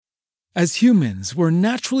As humans, we're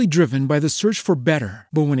naturally driven by the search for better.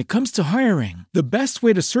 But when it comes to hiring, the best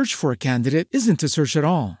way to search for a candidate isn't to search at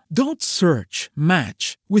all. Don't search,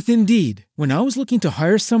 match with Indeed. When I was looking to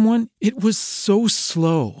hire someone, it was so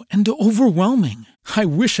slow and overwhelming. I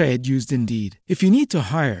wish I had used Indeed. If you need to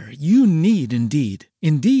hire, you need Indeed.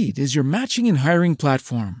 Indeed is your matching and hiring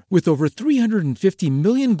platform with over 350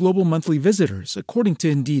 million global monthly visitors, according to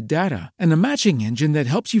Indeed data, and a matching engine that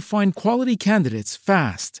helps you find quality candidates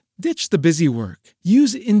fast. Ditch the busy work.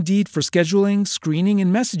 Use Indeed for scheduling, screening,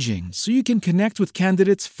 and messaging so you can connect with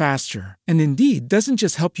candidates faster. And Indeed doesn't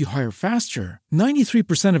just help you hire faster.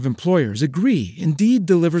 93% of employers agree Indeed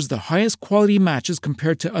delivers the highest quality matches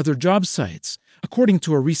compared to other job sites, according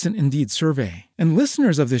to a recent Indeed survey. And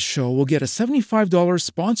listeners of this show will get a $75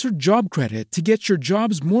 sponsored job credit to get your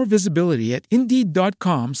jobs more visibility at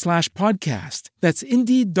Indeed.com/podcast. That's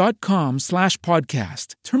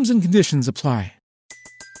Indeed.com/podcast. Terms and conditions apply.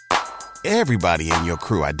 Everybody in your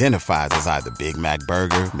crew identifies as either Big Mac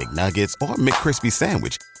Burger, McNuggets, or McCrispy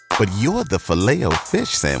Sandwich. But you're the Filet-O-Fish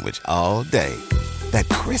Sandwich all day. That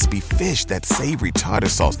crispy fish, that savory tartar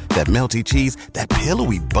sauce, that melty cheese, that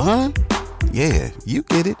pillowy bun. Yeah, you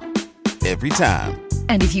get it. Every time.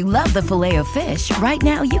 And if you love the Filet-O-Fish, right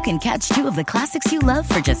now you can catch two of the classics you love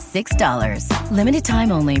for just $6. Limited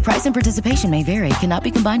time only. Price and participation may vary. Cannot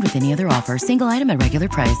be combined with any other offer. Single item at regular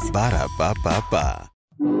price. Ba-da-ba-ba-ba.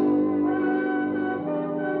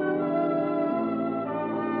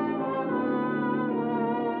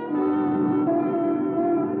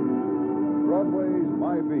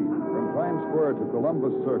 From Times Square to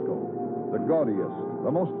Columbus Circle, the gaudiest,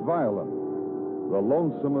 the most violent, the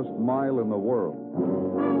lonesomest mile in the world.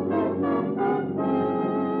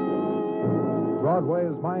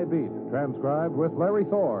 Broadway's My Beat, transcribed with Larry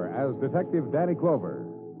Thor as Detective Danny Clover.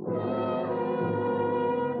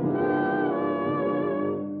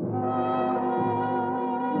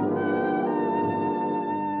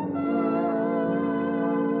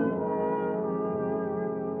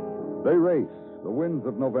 They race. The winds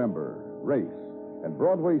of November race, and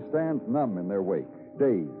Broadway stands numb in their wake,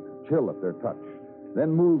 dazed, chill at their touch,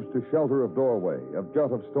 then moves to shelter of doorway, of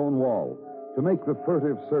jut of stone wall, to make the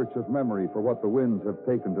furtive search of memory for what the winds have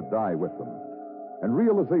taken to die with them. And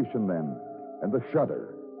realization then, and the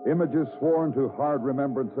shudder, images sworn to hard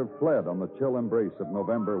remembrance have fled on the chill embrace of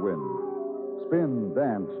November wind. Spin,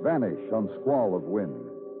 dance, vanish on squall of wind.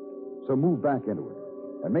 So move back into it,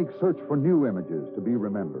 and make search for new images to be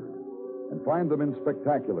remembered. And find them in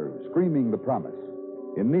spectacular, screaming the promise,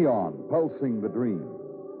 in neon, pulsing the dream.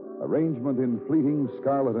 Arrangement in fleeting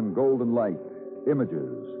scarlet and golden light,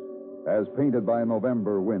 images, as painted by a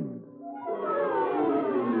November wind.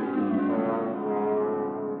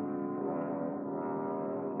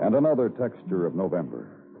 And another texture of November.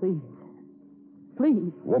 Please.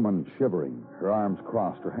 Please. Woman shivering, her arms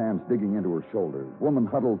crossed, her hands digging into her shoulders. Woman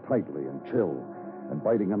huddled tightly and chill, and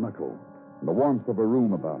biting a knuckle. And the warmth of a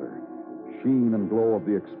room about her. Sheen and glow of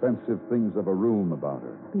the expensive things of a room about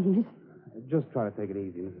her. Please. Just try to take it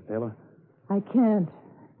easy, Mrs. Taylor. I can't.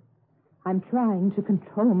 I'm trying to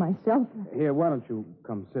control myself. Here, why don't you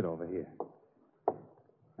come sit over here?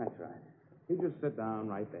 That's right. You just sit down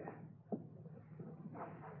right there.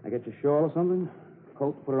 I get your shawl or something?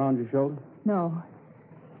 Coat to put around your shoulder? No.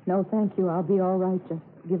 No, thank you. I'll be all right. Just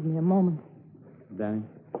give me a moment. Danny?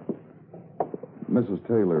 Mrs.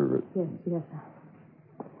 Taylor. Yes.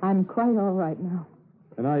 I'm quite all right now.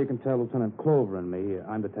 And now you can tell Lieutenant Clover and me.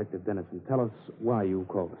 I'm Detective Dennison. Tell us why you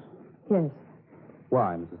called us. Yes.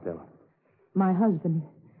 Why, Mrs. Taylor? My husband.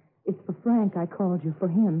 It's for Frank. I called you for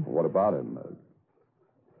him. What about him?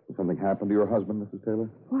 Did something happen to your husband, Mrs. Taylor?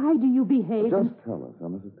 Why do you behave? Just tell us,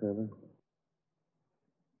 Mrs. Taylor.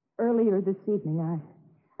 Earlier this evening,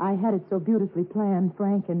 I had it so beautifully planned,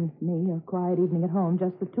 Frank and me, a quiet evening at home,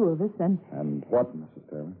 just the two of us, and... And what, Mrs.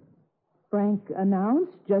 Taylor? Frank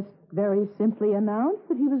announced, just very simply announced,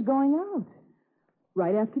 that he was going out.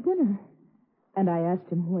 Right after dinner. And I asked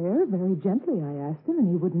him where, very gently I asked him, and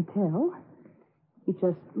he wouldn't tell. He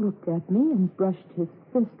just looked at me and brushed his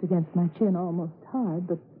fist against my chin almost hard,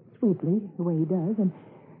 but sweetly, the way he does, and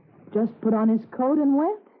just put on his coat and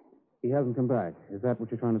went. He hasn't come back. Is that what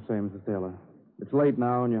you're trying to say, Mrs. Taylor? It's late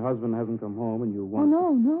now, and your husband hasn't come home, and you want...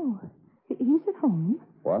 Oh, no. He's at home.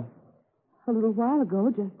 What? A little while ago,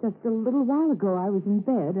 just a little while ago, I was in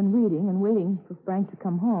bed and reading and waiting for Frank to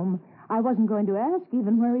come home. I wasn't going to ask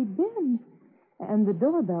even where he'd been. And the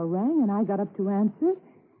doorbell rang, and I got up to answer.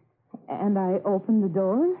 And I opened the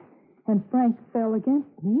door, and Frank fell against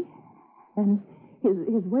me. And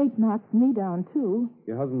his weight knocked me down, too.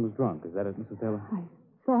 Your husband was drunk. Is that it, Mrs. Taylor? I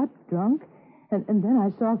thought drunk. And then I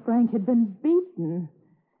saw Frank had been beaten.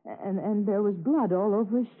 And there was blood all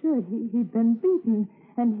over his shirt. He'd been beaten,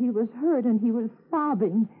 and he was hurt, and he was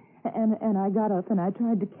sobbing. And I got up, and I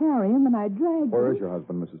tried to carry him, and I dragged him. Where is your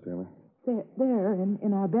husband, Mrs. Taylor? There,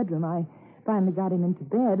 in our bedroom. I finally got him into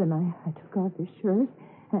bed, and I took off his shirt,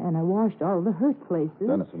 and I washed all the hurt places.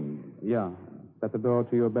 Dennison. Yeah. Is that the door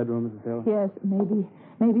to your bedroom, Mrs. Taylor? Yes,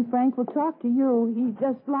 maybe Frank will talk to you. He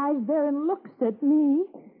just lies there and looks at me.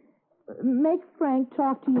 Make Frank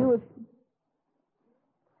talk to you if...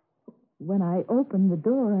 When I opened the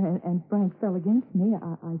door and Frank fell against me,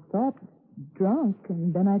 I thought drunk,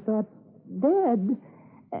 and then I thought dead.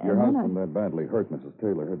 Your husband that badly hurt, Mrs.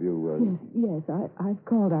 Taylor. Have you... Yes, I've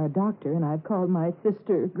called our doctor, and I've called my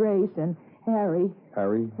sister, Grace, and Harry.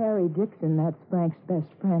 Harry? Harry Dixon, that's Frank's best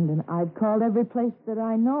friend, and I've called every place that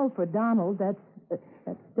I know for Donald. That's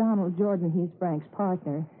Donald Jordan. He's Frank's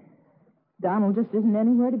partner. Donald just isn't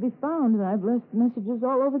anywhere to be found, and I've left messages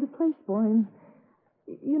all over the place for him.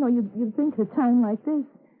 You know, you'd think at a time like this.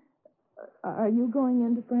 Are you going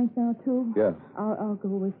into Frank now, too? Yes. I'll go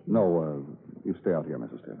with you. No, you stay out here,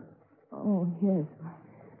 Mrs. Taylor. Oh, yes.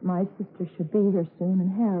 My sister should be here soon,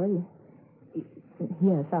 and Harry.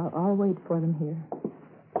 Yes, I'll wait for them here.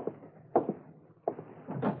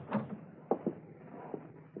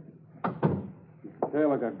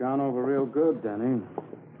 Taylor got gone over real good, Danny.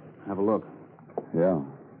 Have a look. Yeah.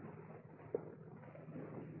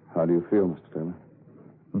 How do you feel, Mr. Taylor?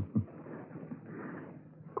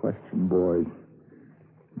 Question, boys.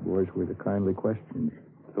 Boys with the kindly questions.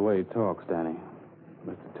 It's the way he talks, Danny.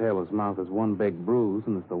 Mr. Taylor's mouth is one big bruise,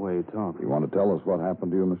 and it's the way he talks. You want to tell us what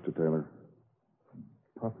happened to you, Mr. Taylor?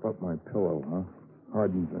 Pop up my pillow, huh?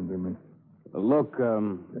 Hardens under me. Look,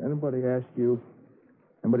 Did anybody ask you?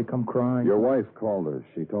 Anybody come crying? Your wife called us.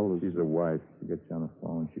 She told us... She's a wife. She gets on the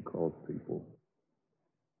phone. She calls people.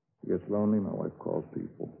 She gets lonely, my wife calls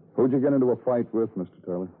people. Who'd you get into a fight with, Mr.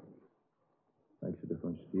 Taylor? Makes a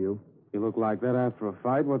difference to you. you look like that after a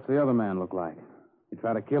fight. What's the other man look like? You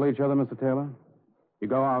try to kill each other, Mr. Taylor? You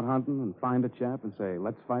go out hunting and find a chap and say,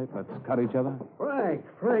 let's fight, let's cut each other?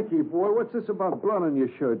 Frankie, boy, what's this about blood on your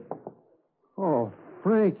shirt? Oh,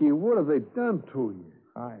 Frankie, what have they done to you?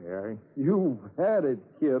 Hi, Harry. You've had it,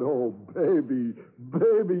 kid. Oh, baby.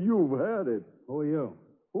 Baby, you've had it. Who are you?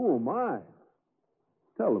 Who am I?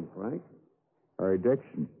 Tell him, Frank. Harry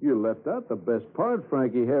Dixon. You left out the best part,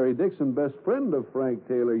 Frankie. Harry Dixon, best friend of Frank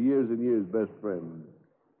Taylor, years and years best friend.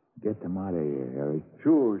 Get them out of here, Harry.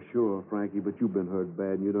 Sure, Frankie, but you've been hurt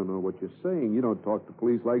bad and you don't know what you're saying. You don't talk to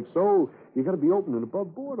police like so. You got to be open and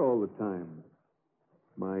above board all the time.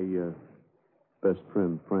 My best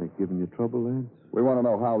friend, Frank, giving you trouble, Lance? We want to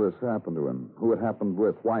know how this happened to him, who it happened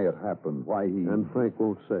with, why it happened, why he... And Frank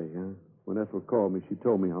won't say, huh? When Ethel called me, she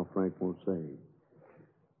told me how Frank won't say.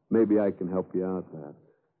 Maybe I can help you out, Lance.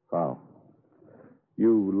 How?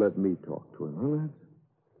 You let me talk to him, huh, Lance?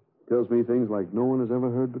 Tells me things like no one has ever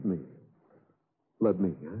heard but me. Let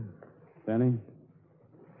me, huh? Benny?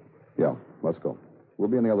 Yeah, let's go. We'll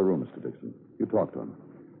be in the other room, Mr. Dixon. You talk to him.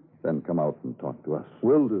 Then come out and talk to us.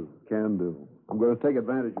 Will do. Can do. I'm going to take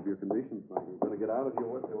advantage of your conditions, Frankie. You're going to get out if you're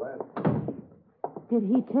worth your last. Did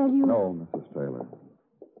he tell you? No, Mrs. Taylor.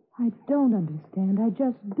 I don't understand. I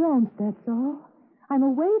just don't, that's all. I'm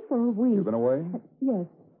away for a week. You've been away? Yes.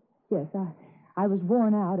 I was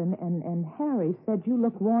worn out, and Harry said, you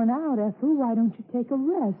look worn out, Ethel. Why don't you take a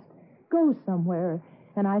rest? Go somewhere.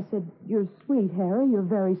 And I said, you're sweet, Harry. You're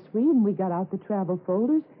very sweet. And we got out the travel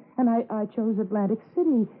folders, and I chose Atlantic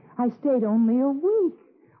City. I stayed only a week.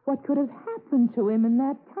 What could have happened to him in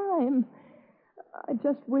that time? I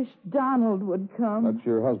just wish Donald would come. That's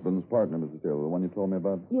your husband's partner, Mrs. Taylor, the one you told me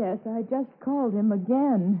about? Yes, I just called him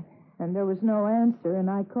again, and there was no answer, and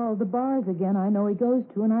I called the bars again I know he goes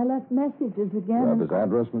to, and I left messages again. You have his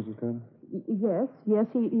address, Mrs. Taylor? Yes,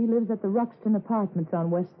 he lives at the Ruxton Apartments on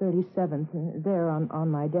West 37th. There on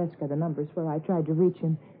my desk are the numbers where I tried to reach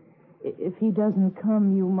him. If he doesn't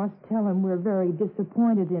come, you must tell him we're very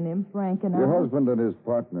disappointed in him, Frank and I. Your husband and his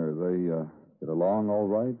partner, they get along all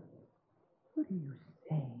right? What are you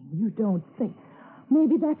saying? You don't think...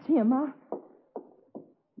 Maybe that's him, huh?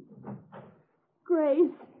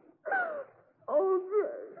 Grace. Oh,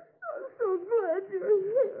 Grace. I'm so glad you're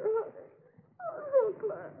here. I'm so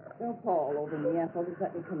glad. Don't fall over me, Ethel. Just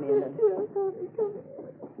let me come in. Yes, come in.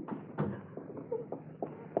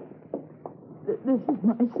 This is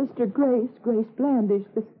my sister, Grace Blandish.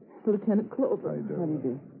 This is Lieutenant Clover. How do How do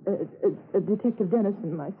you do? Detective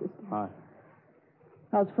Dennison, my sister. Hi.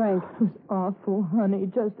 How's Frank? It was awful, honey.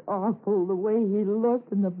 Just awful. The way he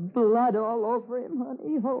looked and the blood all over him,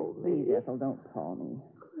 honey. Holy. Please, Ethel, don't call me.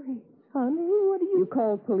 Grace, honey, what do you... You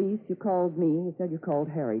called police. You called me. You said you called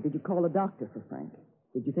Harry. Did you call a doctor for Frank?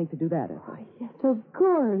 Did you think to do that, Ethel? Oh, yes, of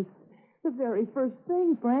course. The very first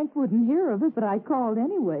thing. Frank wouldn't hear of it, but I called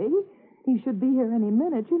anyway. He should be here any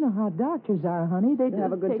minute. You know how doctors are, honey. They Did you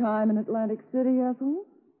have a good time in Atlantic City, Ethel?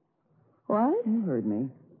 What? You heard me.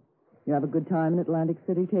 You have a good time in Atlantic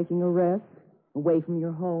City taking a rest, away from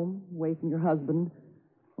your home, away from your husband,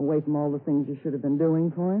 away from all the things you should have been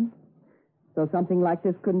doing for him. So something like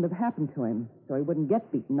this couldn't have happened to him, so he wouldn't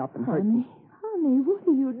get beaten up and hurt. Honey, what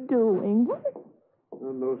are you doing? What?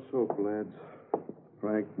 Oh, no soap, lads.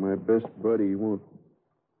 Frank, my best buddy, won't...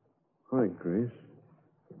 Hi, Grace.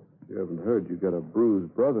 You haven't heard you got a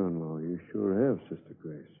bruised brother-in-law. You sure have, Sister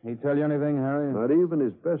Grace. He tell you anything, Harry? Not even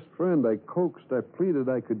his best friend. I coaxed, I pleaded,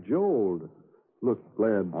 I cajoled. Look,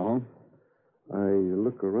 lad. Oh? I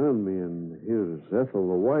look around me, and here's Ethel,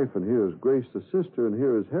 the wife, and here's Grace, the sister, and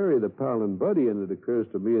here is Harry, the pal and buddy, and it occurs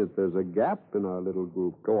to me that there's a gap in our little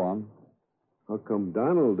group. Go on. How come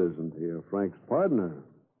Donald isn't here, Frank's partner?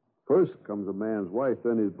 First comes a man's wife,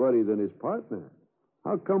 then his buddy, then his partner.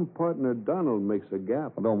 How come partner Donald makes a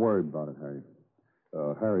gap? Well, don't worry about it, Harry.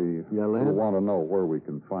 Harry, Yeah, lad? we'll want to know where we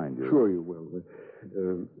can find you. Sure you will.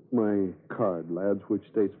 My card, lads, which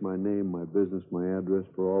states my name, my business, my address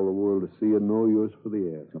for all the world to see and know, yours for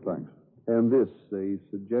the ask. Thanks. And this, a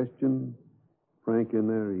suggestion. Frank in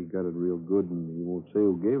there, he got it real good, and he won't say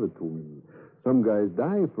who gave it to him. Some guys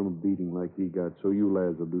die from a beating like he got, so you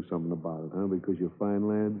lads will do something about it, huh? Because you're fine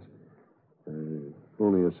lads.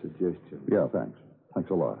 Only a suggestion. Yeah, thanks. Thanks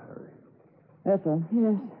a lot, Harry. Ethel,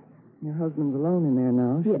 Yes. your husband's alone in there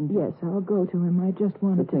now, shouldn't he? Yes, I'll go to him. I just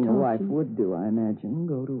wanted The thing to a talk wife to you. would do, I imagine.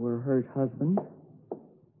 Go to her hurt husband.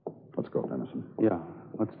 Let's go, Dennison. Yeah,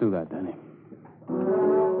 let's do that, Danny.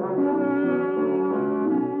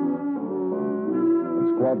 The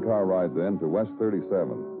squad car rides in to West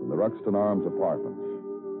 37th in the Ruxton Arms Apartments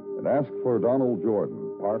and asked for Donald Jordan,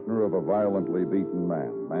 partner of a violently beaten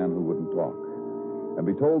man who wouldn't talk, and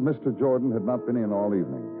be told Mr. Jordan had not been in all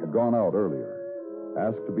evening, had gone out earlier.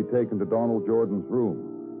 Asked to be taken to Donald Jordan's room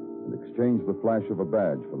and exchange the flash of a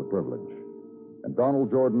badge for the privilege. And Donald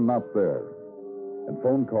Jordan not there. And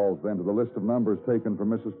phone calls then to the list of numbers taken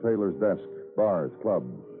from Mrs. Taylor's desk, bars,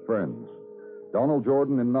 clubs, friends. Donald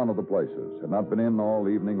Jordan in none of the places, had not been in all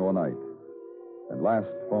evening or night. And last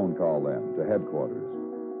phone call then to headquarters,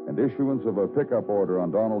 and issuance of a pickup order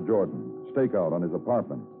on Donald Jordan, stakeout on his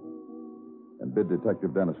apartment, and bid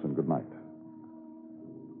Detective Dennison good night.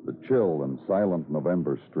 The chill and silent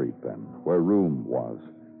November street, then, where room was,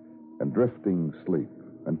 and drifting sleep,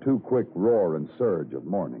 and too quick roar and surge of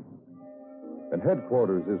morning. And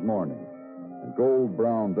headquarters is morning, and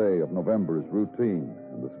gold-brown day of November is routine,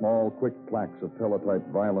 and the small, quick plaques of teletype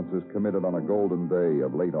violences committed on a golden day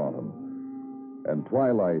of late autumn. And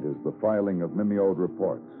twilight is the filing of mimeoed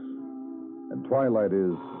reports. And twilight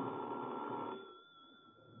is...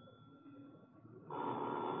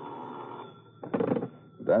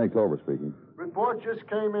 Danny Clover speaking. Report just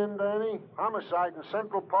came in, Danny. Homicide in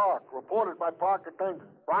Central Park, reported by park attendant.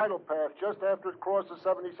 Bridle path just after it crosses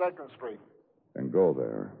 72nd Street. And go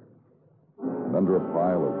there. And under a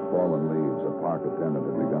pile of fallen leaves, a park attendant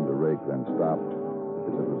had begun to rake, then stopped,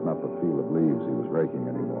 because it was not the pile of leaves he was raking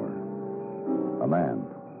anymore. A man,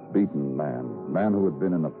 beaten man who had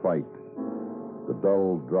been in a fight. The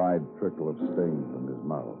dull, dried trickle of stain from his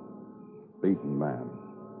mouth. Beaten man.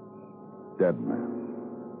 Dead man.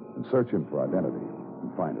 And search him for identity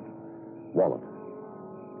and find it. Wallet.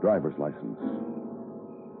 Driver's license.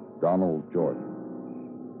 Donald Jordan.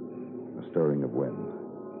 A stirring of wind.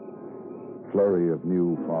 Flurry of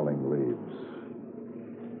new falling leaves.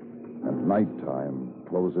 And nighttime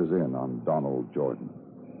closes in on Donald Jordan.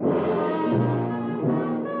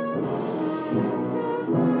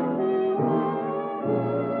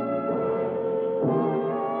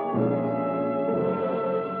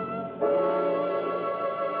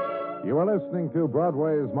 You are listening to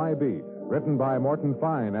Broadway's My Beat, written by Morton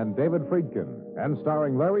Fine and David Friedkin, and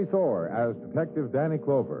starring Larry Thor as Detective Danny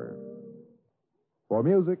Clover. For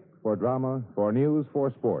music, for drama, for news,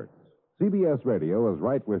 for sports, CBS Radio is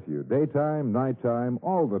right with you, daytime, nighttime,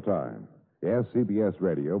 all the time. Yes, CBS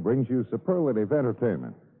Radio brings you superlative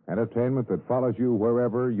entertainment that follows you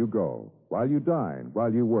wherever you go, while you dine,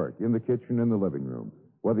 while you work, in the kitchen, in the living room.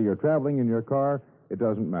 Whether you're traveling in your car, it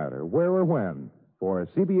doesn't matter, where or when. For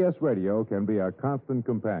CBS Radio can be a constant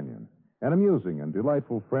companion, an amusing and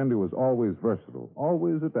delightful friend who is always versatile,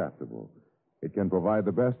 always adaptable. It can provide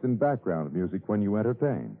the best in background music when you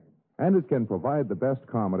entertain, and it can provide the best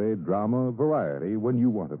comedy, drama, variety when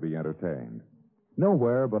you want to be entertained.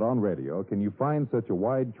 Nowhere but on radio can you find such a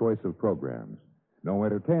wide choice of programs. No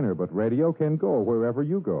entertainer but radio can go wherever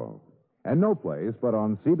you go. And no place but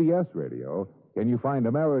on CBS Radio can you find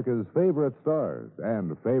America's favorite stars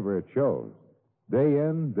and favorite shows. Day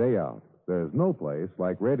in, day out, there's no place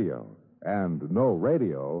like radio. And no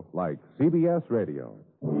radio like CBS Radio.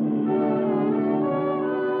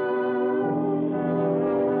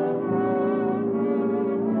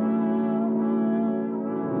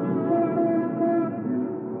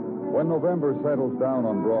 When November settles down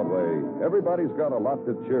on Broadway, everybody's got a lot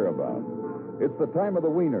to cheer about. It's the time of the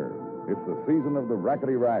wiener. It's the season of the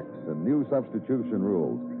rackety racks and new substitution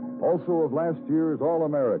rules. Also of last year's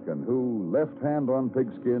All-American who, left hand on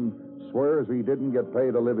pigskin, swears he didn't get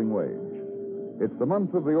paid a living wage. It's the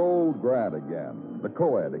month of the old grad again, the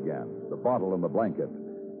co-ed again, the bottle and the blanket,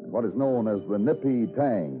 and what is known as the nippy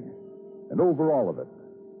tang. And over all of it,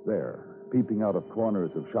 there, peeping out of corners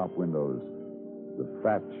of shop windows, the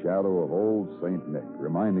fat shadow of old St. Nick,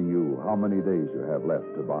 reminding you how many days you have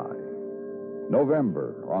left to buy.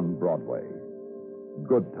 November on Broadway.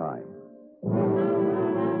 Good time.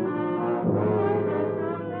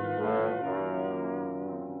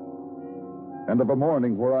 And of a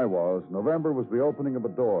morning where I was, November was the opening of a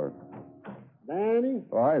door. Danny?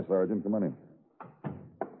 Oh, hi, Sergeant. Come on in.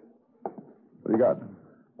 What do you got?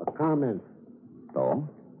 A comment. Oh?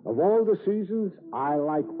 Of all the seasons, I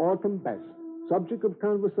like autumn best. Subject of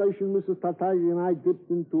conversation Mrs. Tartaglia and I dipped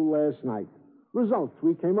into last night. Results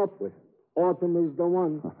we came up with. Autumn is the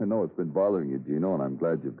one. I know it's been bothering you, Gino, and I'm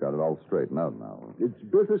glad you've got it all straightened out now. It's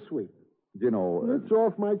bittersweet. Gino... It's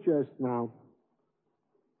off my chest now.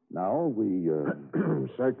 Now we...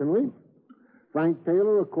 Certainly. Frank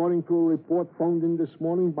Taylor, according to a report phoned in this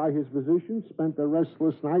morning by his physician, spent a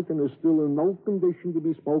restless night and is still in no condition to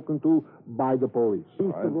be spoken to by the police. All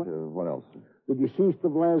right, what else? The deceased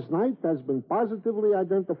of last night has been positively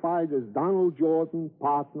identified as Donald Jordan,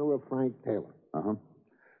 partner of Frank Taylor. Uh-huh.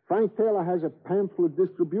 Frank Taylor has a pamphlet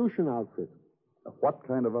distribution outfit. A what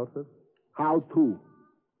kind of outfit? How to.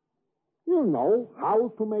 You know,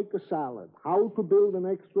 how to make a salad, how to build an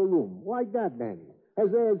extra room. Like that, Danny. Has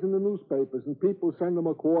ads in the newspapers, and people send him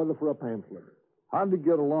a quarter for a pamphlet. How'd he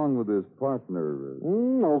get along with his partner?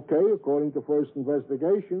 Okay, according to first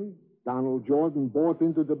investigation, Donald Jordan bought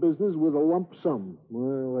into the business with a lump sum.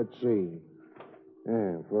 Well, let's see.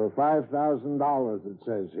 Yeah, for $5,000, it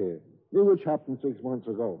says here. Which happened 6 months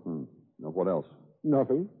ago. Now, what else?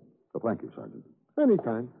 Nothing. Well, thank you, Sergeant.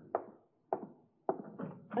 Anytime.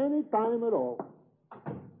 Anytime at all.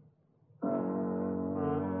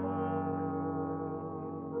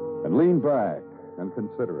 And lean back and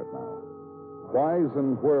consider it now. Whys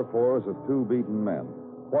and wherefores of two beaten men.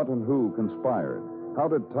 What and who conspired? How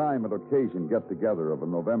did time and occasion get together of a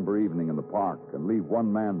November evening in the park and leave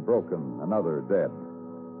one man broken, another dead?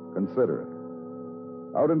 Consider it.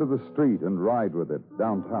 Out into the street and ride with it,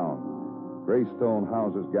 downtown. Gray stone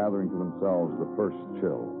houses gathering to themselves the first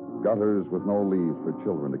chill. Gutters with no leaves for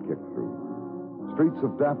children to kick through. Streets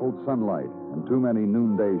of dappled sunlight and too many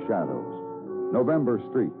noonday shadows. November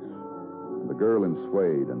streets. And the girl in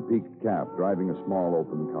suede and peaked cap driving a small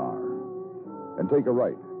open car. And take a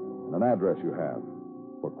right, and an address you have,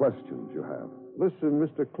 or questions you have. Listen,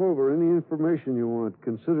 Mr. Clover, any information you want,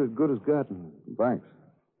 consider it good as gotten. Thanks.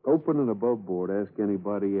 Open and above board. Ask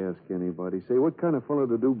anybody. Say, what kind of fellow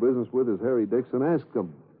to do business with is Harry Dixon? Ask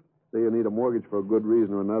them. Say you need a mortgage for a good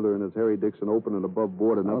reason or another, and it's Harry Dixon open and above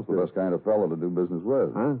board enough. That's the best kind of fellow to do business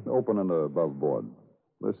with. Huh? Open and above board.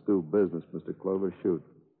 Let's do business, Mr. Clover. Shoot.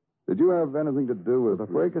 Did you have anything to do with... The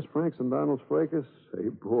fracas, Franks and Donald's fracas? Hey,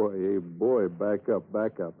 boy, back up,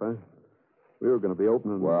 huh? We were going to be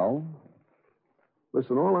opening... Well?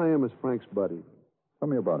 Listen, all I am is Frank's buddy. Tell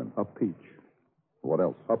me about him. A peach. What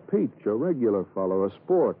else? A peach, a regular fellow, a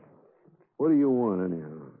sport. What do you want,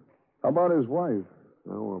 anyhow? How about his wife?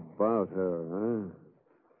 How about her, huh?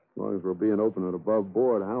 As long as we're being open and above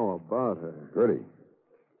board, how about her? Pretty.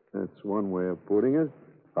 That's one way of putting it.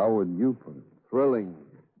 How would you put it? Thrilling.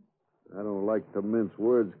 I don't like to mince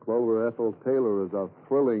words, Clover. Ethel Taylor is a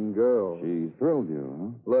thrilling girl. She thrilled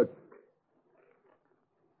you, huh? Look.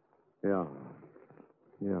 Yeah,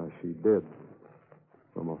 she did.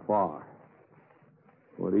 From afar.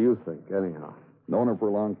 What do you think, anyhow? Known her for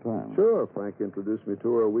a long time. Sure. Frank introduced me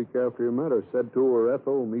to her a week after you met her. Said to her,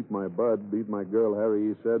 Ethel, meet my bud, meet my girl, Harry.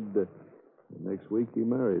 He said, next week he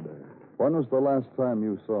married her. When was the last time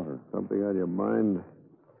you saw her? Something on your mind?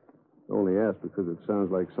 Only asked because it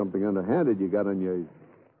sounds like something underhanded you got on your...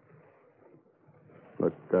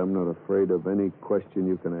 Look, I'm not afraid of any question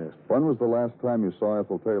you can ask. When was the last time you saw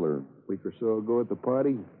Ethel Taylor? A week or so ago at the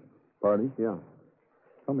party. Party? Yeah.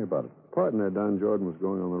 Tell me about it. Partner, Don Jordan, was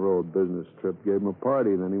going on the road, business trip. Gave him a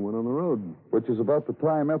party, then he went on the road. Which is about the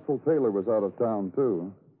time Ethel Taylor was out of town,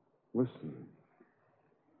 too. Listen.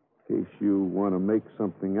 In case you want to make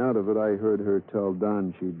something out of it, I heard her tell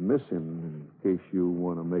Don she'd miss him. In case you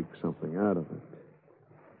want to make something out of it.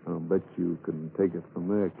 I'll bet you can take it from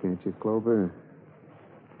there, can't you, Clover?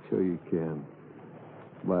 Sure you can.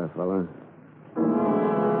 Bye, fella.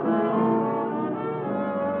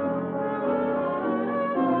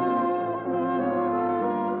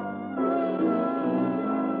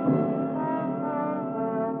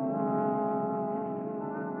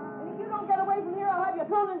 And if you don't get away from here, I'll have you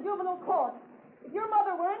thrown in juvenile court. If your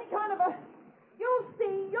mother were any kind of a... You'll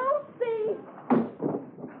see, you'll see.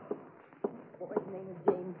 His name is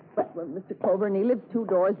James Bretland, Mr. Clover, and he lives 2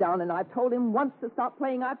 doors down, and I've told him once to stop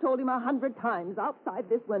playing. I've told him 100 times. Outside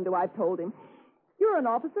this window, I've told him. You're an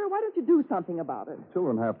officer. Why don't you do something about it?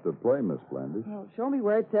 Children have to play, Miss Blandish. Well, show me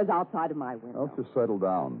where it says outside of my window. Well, just settle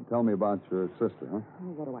down. Tell me about your sister, huh?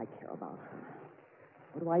 Oh, what do I care about her?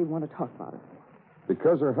 What do I even want to talk about her?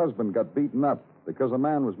 Because her husband got beaten up. Because a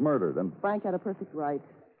man was murdered. And Frank had a perfect right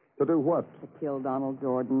to do what? to kill Donald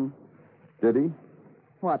Jordan. Did he?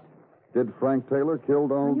 What? Did Frank Taylor kill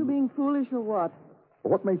Donald? Are you being foolish or what?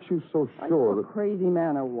 What makes you so Are sure you a that... crazy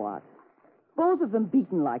man or what? Both of them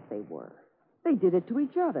beaten like they were. They did it to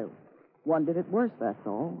each other. One did it worse, that's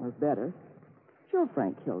all, or better. Sure,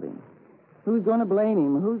 Frank killed him. Who's going to blame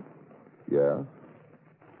him? Who's... Yeah?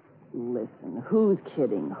 Listen, who's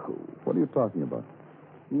kidding who? What are you talking about?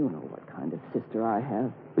 You know what kind of sister I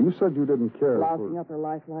have. You said you didn't care Lousing up her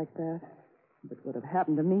life like that. If it would have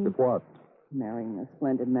happened to me... If what? Marrying a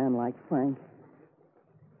splendid man like Frank.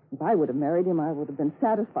 If I would have married him, I would have been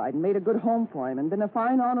satisfied and made a good home for him and been a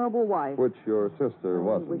fine, honorable wife. Which your sister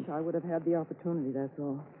wasn't. I wish I would have had the opportunity, that's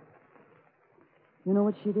all. You know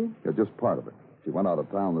what she did? Yeah, just part of it. She went out of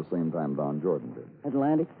town the same time Don Jordan did.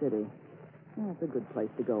 Atlantic City. Well, it's a good place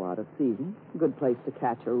to go out of season. A good place to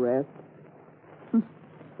catch a rest.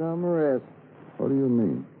 Some rest. What do you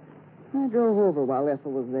mean? I drove over while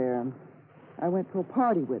Ethel was there. I went to a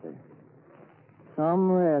party with her.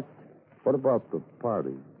 Some rest. What about the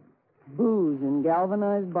party? Booze in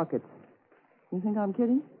galvanized buckets. You think I'm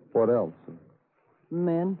kidding? What else?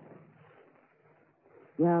 Men.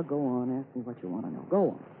 Yeah, go on. Ask me what you want to know. Go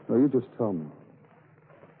on. No, you just tell me.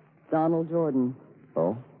 Donald Jordan.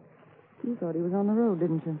 Oh? You thought he was on the road,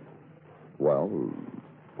 didn't you? Well...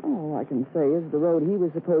 All I can say is the road he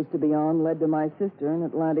was supposed to be on led to my sister in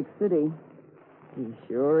Atlantic City. He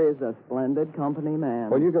sure is a splendid company man.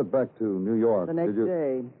 When you got back to New York... The next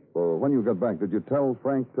day. Well, when you got back, did you tell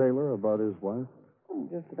Frank Taylor about his wife? Oh,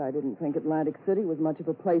 just that I didn't think Atlantic City was much of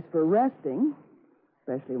a place for resting,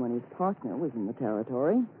 especially when his partner was in the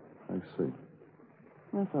territory. I see.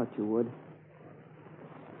 I thought you would.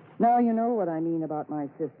 Now you know what I mean about my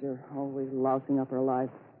sister, always lousing up her life.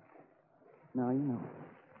 Now you know.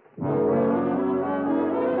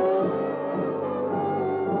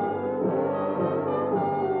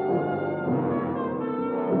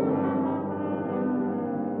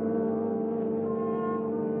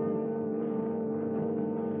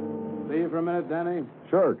 See you for a minute, Danny?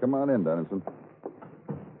 Sure, come on in, Dennison.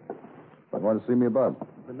 What want to see me about?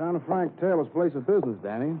 Been down to Frank Taylor's place of business,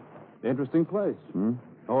 Danny. Interesting place.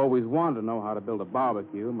 Always wanted to know how to build a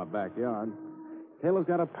barbecue in my backyard. Taylor's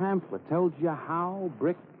got a pamphlet. Tells you how,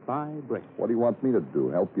 brick by brick. What do you want me to do?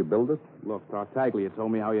 Help you build it? Look, Tartaglia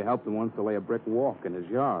told me how you helped him once to lay a brick walk in his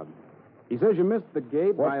yard. He says you missed the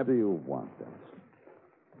gate by a... What do you want, Dennison?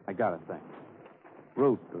 I got it, thanks.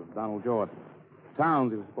 Route of Donald Jordan.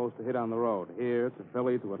 Towns he was supposed to hit on the road. Here to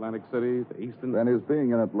Philly, to Atlantic City, to Easton. Then his being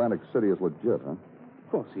in Atlantic City is legit, huh?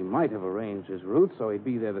 Of course, he might have arranged his route so he'd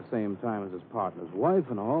be there the same time as his partner's wife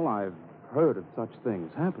and all. I've heard of such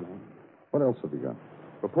things happening. What else have you got?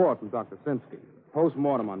 Report from Dr. Sinsky.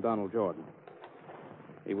 Post-mortem on Donald Jordan.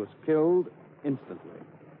 He was killed instantly.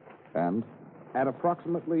 And? At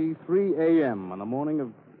approximately 3 a.m. on the morning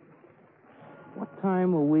of... What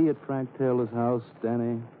time were we at Frank Taylor's house,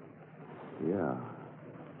 Danny? Yeah.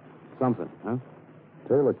 Something, huh?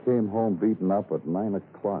 Taylor came home beaten up at 9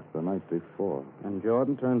 o'clock the night before. And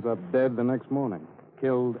Jordan turns up dead the next morning.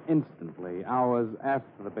 Killed instantly, hours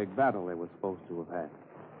after the big battle they were supposed to have had.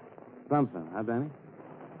 Something, huh, Danny?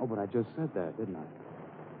 Oh, but I just said that, didn't I?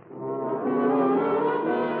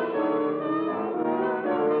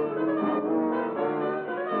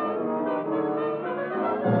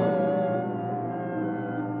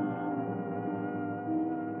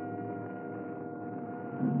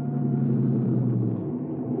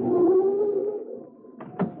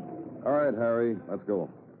 All right, Harry, let's go.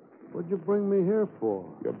 What'd you bring me here for?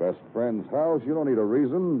 Your best friend's house. You don't need a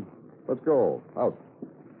reason. Let's go. Out.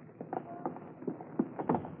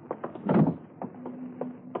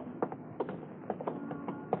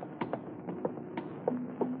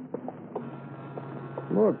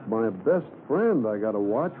 Look, my best friend. I got to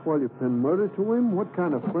watch while you pin murder to him? What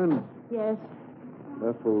kind of friend? Yes.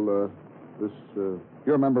 Ethel, this, You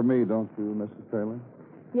remember me, don't you, Mrs. Taylor?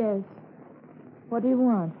 Yes. What do you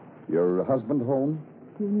want? Your husband home?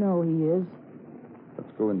 You know he is.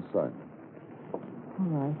 Let's go inside. All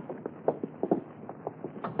right.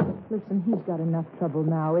 Listen, he's got enough trouble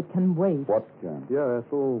now. It can wait. What can? Yeah,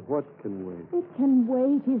 Ethel, what can wait? It can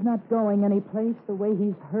wait. He's not going anyplace the way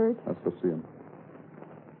he's hurt. Let's go see him.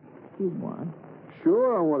 You want?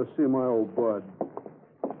 Sure, I want to see my old bud.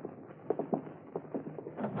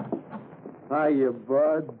 Hiya,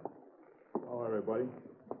 bud. Hello, everybody.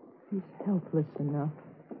 He's helpless enough.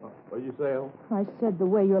 What'd you say, Al? I said the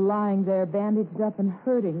way you're lying there, bandaged up and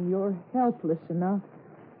hurting, you're helpless enough.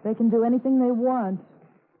 They can do anything they want.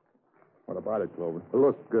 What about it, Clover?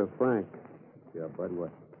 Look, Frank, Yeah, Bud,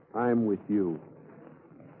 what? I'm with you.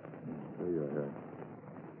 There you are.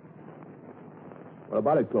 What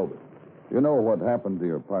about it, Clover? You know what happened to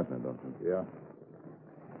your partner, don't you? Yeah.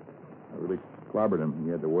 I really clobbered him.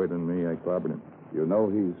 He had to wait on me. I clobbered him. You know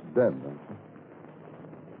he's dead, don't you?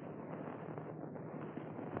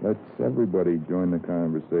 Let's everybody join the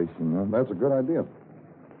conversation, huh? That's a good idea.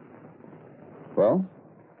 Well?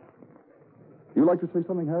 You like to say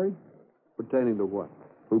something, Harry? Pertaining to what?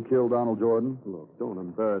 Who killed Donald Jordan? Look, don't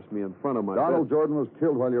embarrass me in front of my Donald best... Jordan was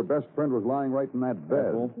killed while your best friend was lying right in that bed.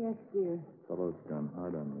 Ethel? Yes, dear. Fellow's gone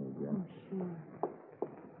hard on me again. Sure.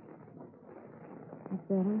 That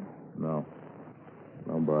better? No.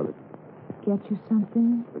 No bother. Get you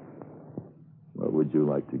something? What would you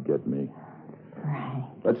like to get me? Frank.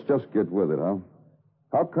 Let's just get with it, huh?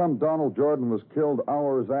 How come Donald Jordan was killed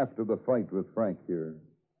hours after the fight with Frank here?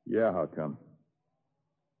 Yeah, how come?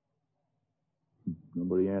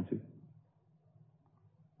 Nobody answered.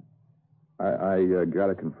 I got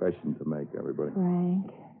a confession to make, everybody. Frank,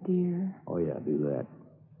 dear. Oh, yeah, do that.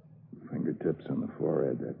 Fingertips on the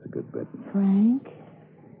forehead. That's a good bit. Frank?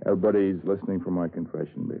 Everybody's listening for my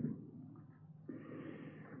confession, baby.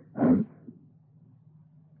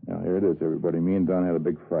 Now, here it is, everybody. Me and Don had a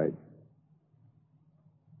big fight.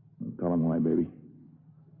 Tell him why, baby.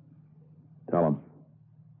 Tell him.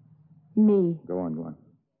 Me. Go on.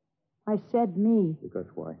 I said me. Because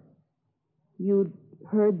why? You'd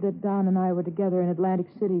heard that Don and I were together in Atlantic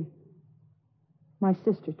City. My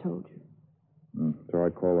sister told you. So I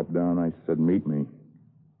called up Don. I said, meet me.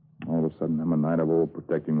 All of a sudden, I'm a knight of old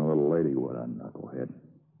protecting the little lady. What a knucklehead.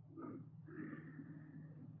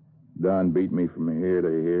 Don beat me from here to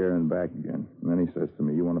here and back again. And then he says to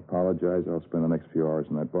me, you want to apologize? I'll spend the next few hours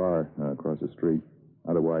in that bar across the street.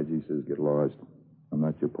 Otherwise, he says, get lost. I'm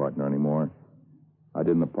not your partner anymore. I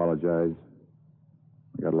didn't apologize.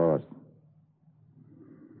 I got lost.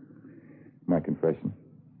 My confession.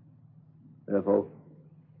 Ethel,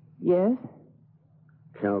 Yes?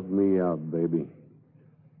 count me out, baby.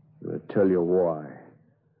 I'll tell you why.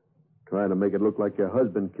 Trying to make it look like your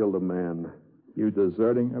husband killed a man. You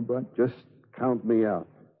deserting her, Bud? Just count me out.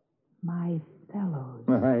 My fellows.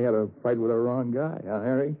 I had a fight with the wrong guy, huh,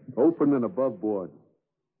 Harry? Open and above board.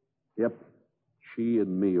 Yep. She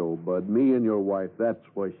and me, old bud. Me and your wife. That's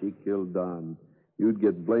why she killed Don. You'd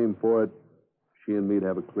get blamed for it. She and me'd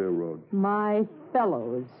have a clear road. My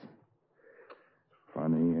fellows.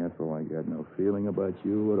 Funny, Ethel, I got no feeling about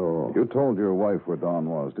you at all. You told your wife where Don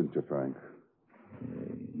was, didn't you, Frank?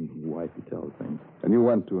 Your wife could tell things. And you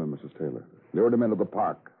went to him, Mrs. Taylor. Lured him into the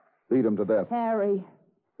park. Beat him to death. Harry.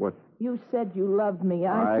 What? You said you loved me.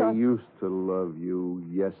 I thought... used to love you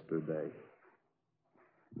yesterday.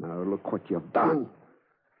 Now look what you've done.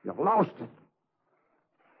 You've lost it.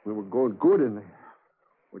 We were going good in there.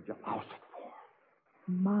 What'd you lost it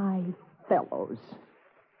for? My fellows.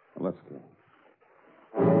 Let's go.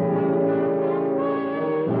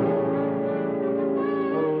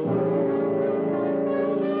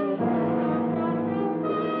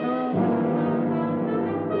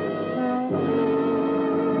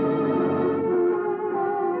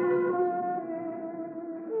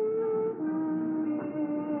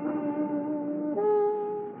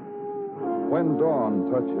 When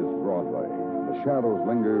dawn touches Broadway, the shadows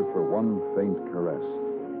linger for one faint caress,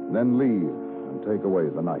 then leave and take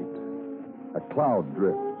away the night. A cloud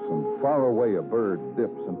drifts, and far away a bird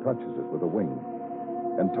dips and touches it with a wing.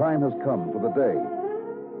 And time has come for the day.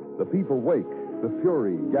 The people wake, the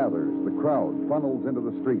fury gathers, the crowd funnels into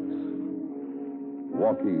the streets.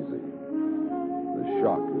 Walk easy. The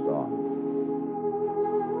shock is on.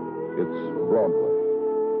 It's Broadway,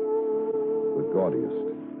 the gaudiest,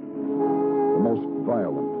 the most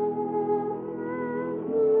violent,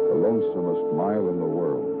 the lonesomest mile in the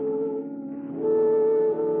world.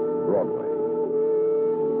 Broadway,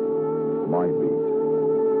 my beat.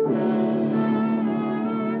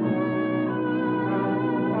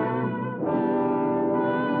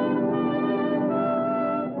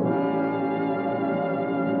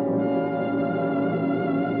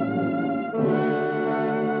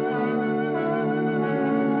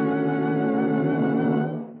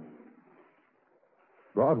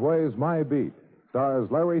 Broadway's My Beat stars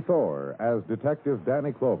Larry Thor as Detective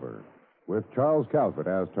Danny Clover, with Charles Calvert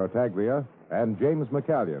as Tartaglia and James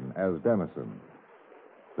McCallion as Dennison.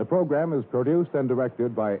 The program is produced and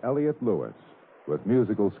directed by Elliott Lewis, with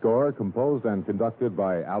musical score composed and conducted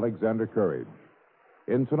by Alexander Courage.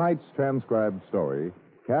 In tonight's transcribed story,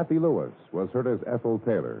 Kathy Lewis was heard as Ethel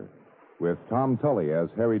Taylor, with Tom Tully as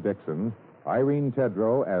Harry Dixon, Irene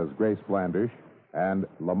Tedrow as Grace Blandish, and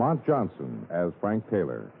Lamont Johnson as Frank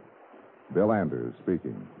Taylor. Bill Anders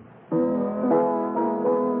speaking.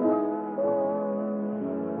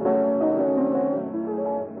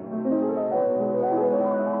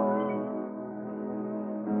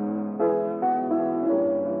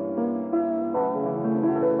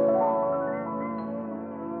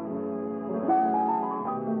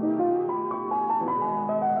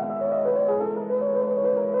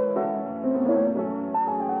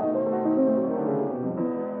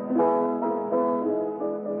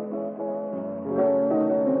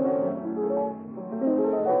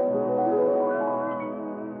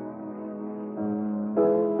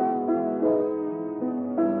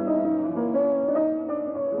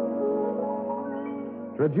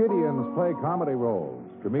 Tragedians play comedy roles.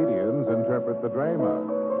 Comedians interpret the drama.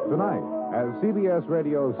 Tonight, as CBS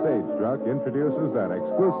Radio Stage Struck introduces that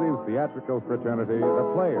exclusive theatrical fraternity, the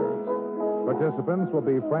Players. Participants will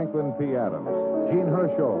be Franklin P. Adams, Gene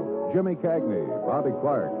Herschel, Jimmy Cagney, Bobby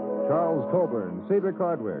Clark, Charles Coburn, Cedric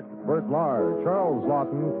Hardwick, Bert Lahr, Charles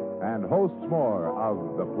Lawton, and hosts more of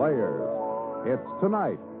the Players. It's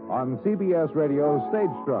tonight on CBS Radio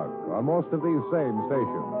Stage Struck on most of these same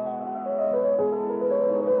stations.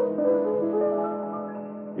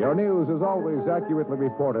 Your news is always accurately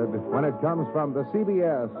reported when it comes from the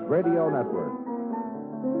CBS Radio Network.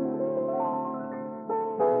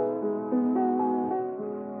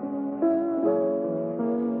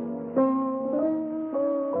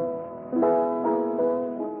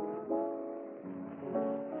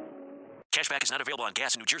 Cashback is not available on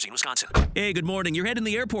gas in New Jersey and Wisconsin. Hey, good morning. You're heading to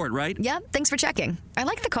the airport, right? Yep, thanks for checking. I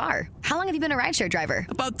like the car. How long have you been a rideshare driver?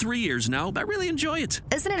 About 3 years now. I really enjoy it.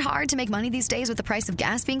 Isn't it hard to make money these days with the price of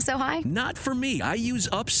gas being so high? Not for me. I use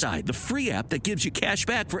Upside, the free app that gives you cash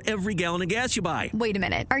back for every gallon of gas you buy. Wait a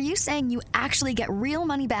minute. Are you saying you actually get real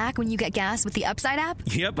money back when you get gas with the Upside app?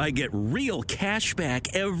 Yep, I get real cash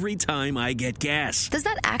back every time I get gas. Does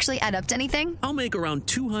that actually add up to anything? I'll make around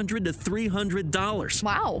 $200 to $300.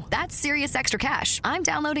 Wow, that's serious extra cash. I'm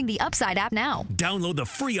downloading the Upside app now. Download the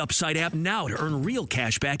free Upside app now to earn real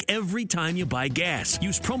cash back every time you buy gas.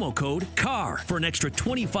 Use promo code CAR for an extra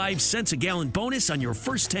 25 cents a gallon bonus on your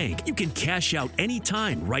first tank. You can cash out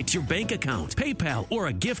anytime right to your bank account, PayPal, or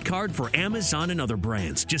a gift card for Amazon and other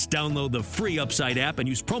brands. Just download the free Upside app and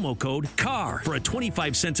use promo code CAR for a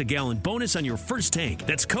 25 cents a gallon bonus on your first tank.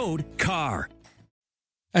 That's code CAR.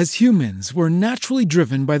 As humans, we're naturally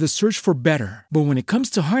driven by the search for better. But when it comes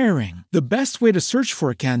to hiring, the best way to search for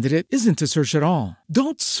a candidate isn't to search at all.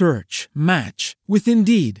 Don't search, match with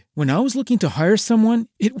Indeed. When I was looking to hire someone,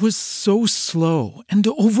 it was so slow and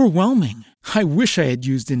overwhelming. I wish I had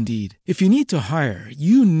used Indeed. If you need to hire,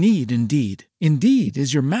 you need Indeed. Indeed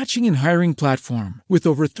is your matching and hiring platform with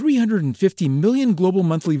over 350 million global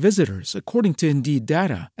monthly visitors, according to Indeed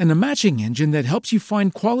data, and a matching engine that helps you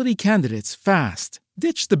find quality candidates fast.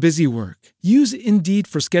 Ditch the busy work. Use Indeed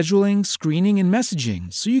for scheduling, screening, and messaging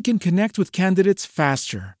so you can connect with candidates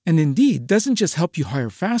faster. And Indeed doesn't just help you hire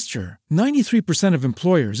faster. 93% of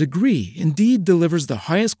employers agree Indeed delivers the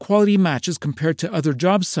highest quality matches compared to other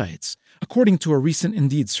job sites, according to a recent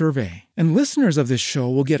Indeed survey. And listeners of this show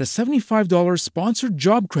will get a $75 sponsored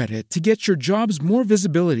job credit to get your jobs more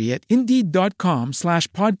visibility at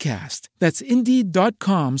Indeed.com/podcast. That's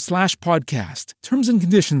Indeed.com/podcast. Terms and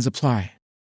conditions apply.